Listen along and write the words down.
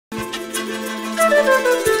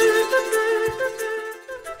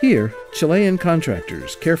Here, Chilean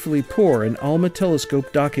contractors carefully pour an ALMA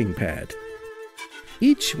telescope docking pad.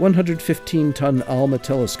 Each 115-ton ALMA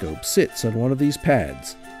telescope sits on one of these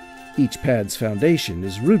pads. Each pad's foundation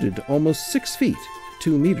is rooted almost 6 feet,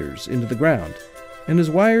 2 meters, into the ground, and is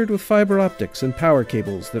wired with fiber optics and power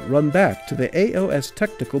cables that run back to the AOS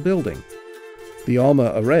Technical Building. The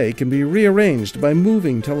ALMA array can be rearranged by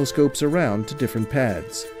moving telescopes around to different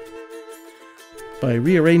pads. By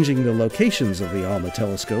rearranging the locations of the ALMA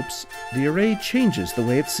telescopes, the array changes the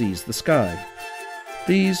way it sees the sky.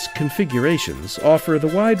 These configurations offer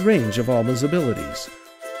the wide range of ALMA's abilities.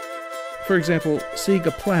 For example, seeing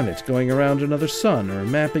a planet going around another sun or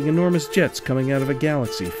mapping enormous jets coming out of a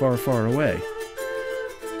galaxy far, far away.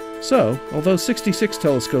 So, although 66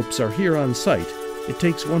 telescopes are here on site, it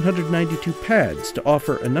takes 192 pads to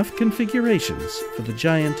offer enough configurations for the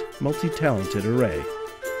giant, multi-talented array.